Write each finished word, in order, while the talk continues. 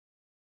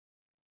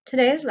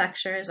Today's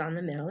lecture is on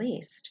the Middle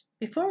East.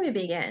 Before we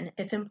begin,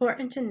 it's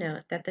important to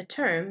note that the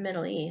term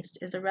Middle East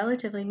is a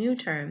relatively new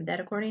term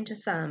that, according to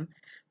some,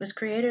 was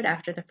created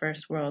after the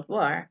First World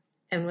War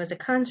and was a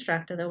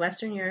construct of the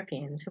Western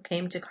Europeans who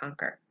came to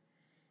conquer.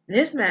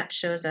 This map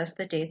shows us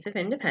the dates of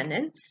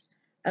independence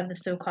of the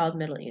so-called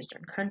Middle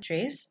Eastern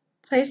countries,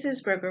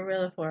 places where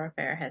guerrilla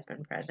warfare has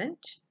been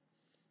present,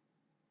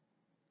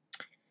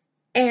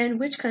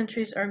 and which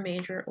countries are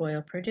major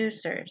oil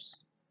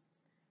producers.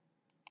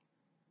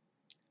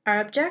 Our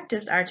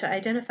objectives are to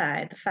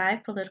identify the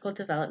 5 political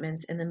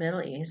developments in the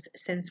Middle East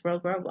since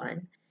World War I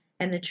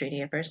and the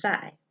Treaty of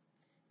Versailles,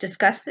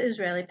 discuss the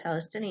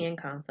Israeli-Palestinian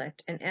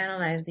conflict, and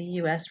analyze the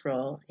U.S.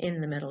 role in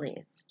the Middle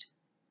East.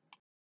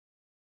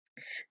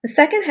 The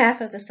second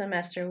half of the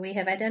semester, we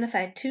have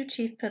identified 2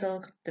 chief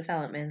political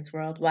developments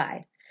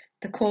worldwide,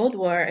 the Cold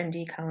War and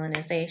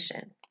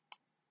decolonization.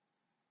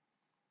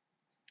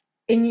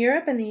 In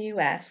Europe and the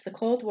U.S., the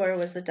Cold War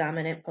was the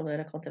dominant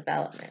political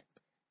development.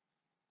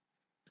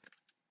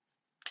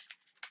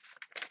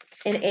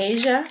 In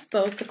Asia,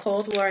 both the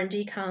Cold War and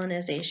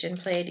decolonization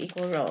played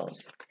equal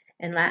roles.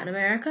 In Latin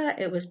America,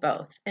 it was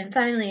both. And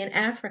finally, in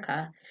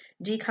Africa,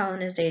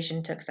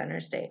 decolonization took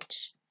center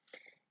stage.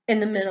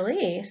 In the Middle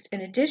East,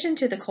 in addition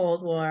to the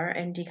Cold War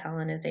and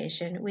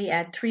decolonization, we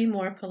add 3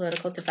 more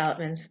political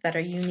developments that are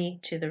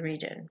unique to the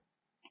region.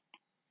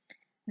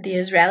 The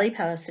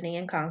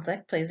Israeli-Palestinian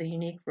conflict plays a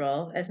unique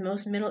role, as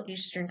most Middle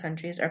Eastern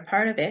countries are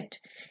part of it,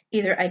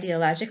 either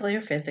ideologically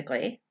or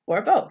physically,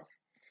 or both.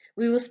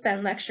 We will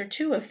spend lecture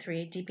 2 of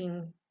 3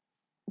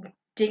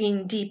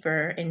 digging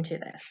deeper into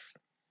this.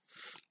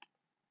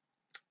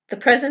 The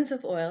presence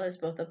of oil is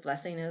both a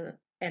blessing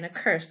and a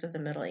curse of the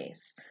Middle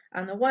East.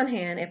 On the one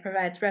hand, it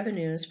provides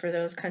revenues for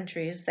those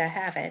countries that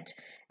have it,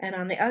 and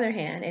on the other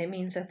hand, it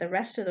means that the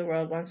rest of the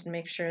world wants to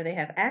make sure they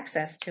have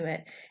access to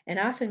it, and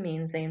often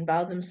means they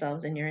involve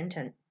themselves in your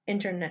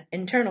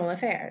internal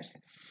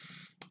affairs.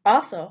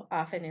 Also,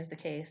 often is the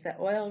case that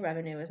oil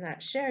revenue is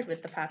not shared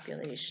with the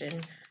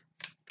population,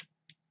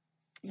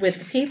 with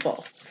the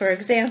people. For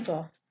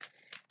example,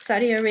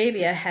 Saudi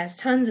Arabia has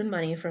tons of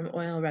money from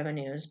oil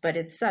revenues, but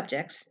its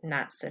subjects,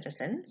 not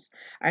citizens,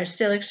 are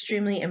still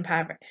extremely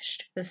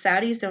impoverished. The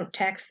Saudis don't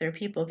tax their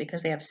people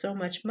because they have so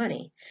much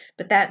money,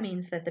 but that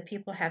means that the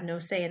people have no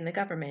say in the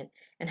government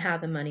and how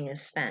the money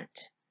is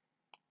spent.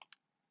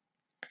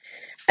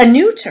 A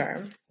new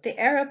term, the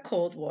Arab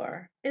Cold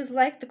War, is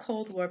like the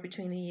Cold War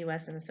between the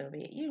US and the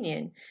Soviet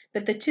Union,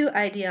 but the 2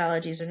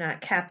 ideologies are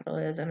not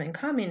capitalism and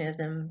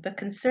communism, but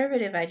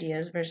conservative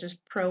ideas versus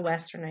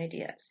pro-Western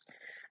ideas.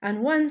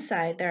 On one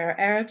side, there are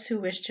Arabs who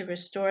wish to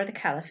restore the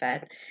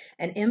caliphate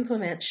and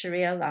implement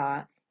Sharia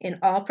law in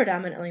all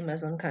predominantly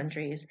Muslim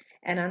countries,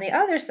 and on the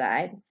other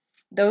side,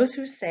 those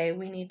who say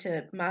we need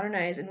to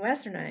modernize and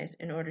westernize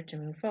in order to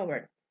move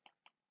forward.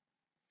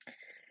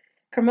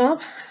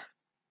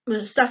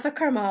 Mustafa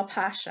Kemal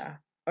Pasha,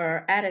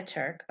 or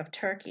Ataturk of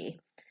Turkey,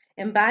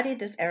 embodied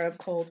this Arab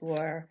Cold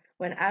War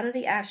when, out of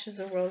the ashes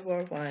of World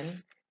War I,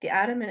 the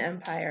Ottoman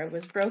Empire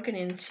was broken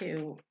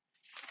into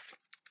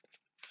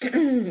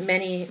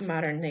many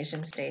modern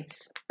nation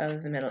states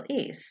of the Middle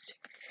East.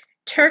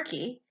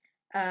 Turkey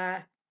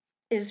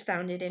is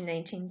founded in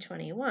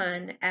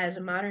 1921 as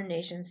a modern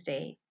nation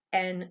state,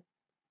 and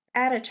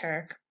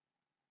Ataturk,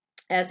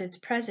 as its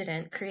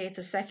president, creates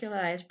a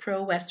secularized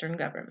pro-Western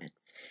government.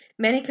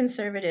 Many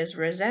conservatives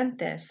resent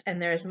this,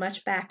 and there is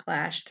much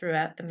backlash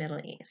throughout the Middle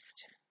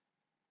East.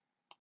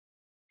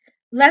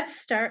 Let's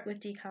start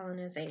with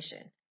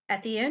decolonization.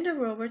 At the end of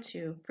World War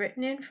II,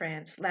 Britain and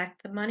France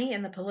lacked the money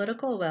and the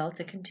political will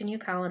to continue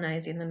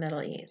colonizing the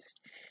Middle East.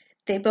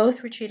 They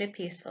both retreated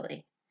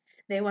peacefully.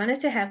 They wanted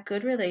to have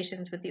good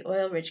relations with the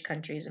oil-rich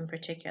countries in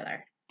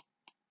particular.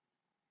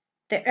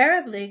 The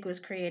Arab League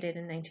was created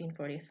in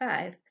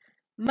 1945.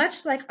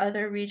 Much like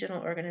other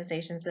regional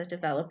organizations that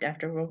developed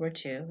after World War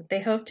II,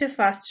 they hoped to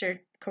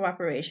foster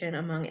cooperation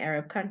among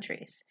Arab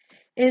countries.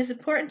 It is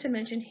important to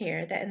mention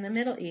here that in the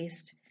Middle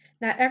East,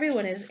 not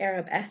everyone is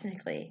Arab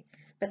ethnically,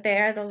 but they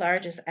are the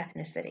largest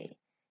ethnicity.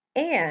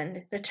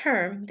 And the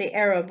term, the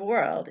Arab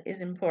world,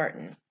 is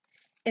important.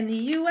 In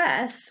the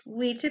U.S.,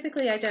 we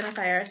typically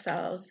identify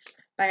ourselves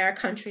by our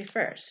country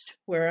first.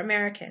 We're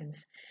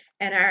Americans.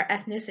 And our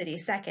ethnicity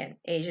second,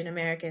 Asian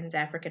Americans,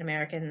 African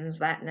Americans,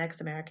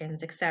 Latinx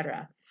Americans,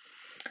 etc.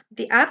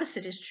 The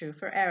opposite is true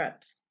for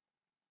Arabs.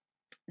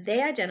 They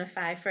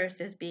identify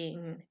first as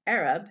being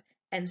Arab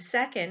and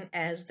second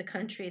as the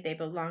country they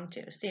belong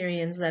to,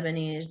 Syrians,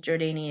 Lebanese,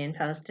 Jordanian,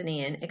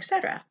 Palestinian,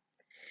 etc.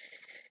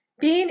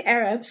 Being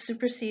Arab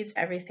supersedes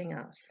everything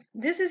else.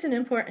 This is an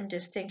important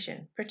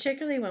distinction,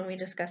 particularly when we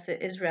discuss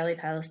the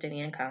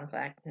Israeli-Palestinian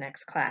conflict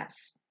next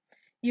class.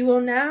 You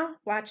will now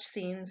watch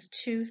scenes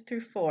 2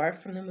 through 4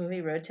 from the movie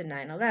Road to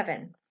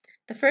 9/11.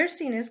 The first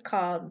scene is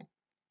called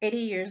 80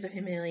 Years of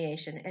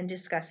Humiliation and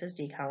discusses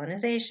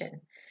decolonization.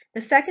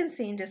 The second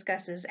scene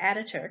discusses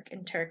Ataturk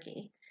in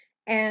Turkey,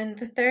 and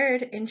the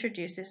third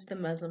introduces the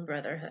Muslim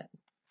Brotherhood.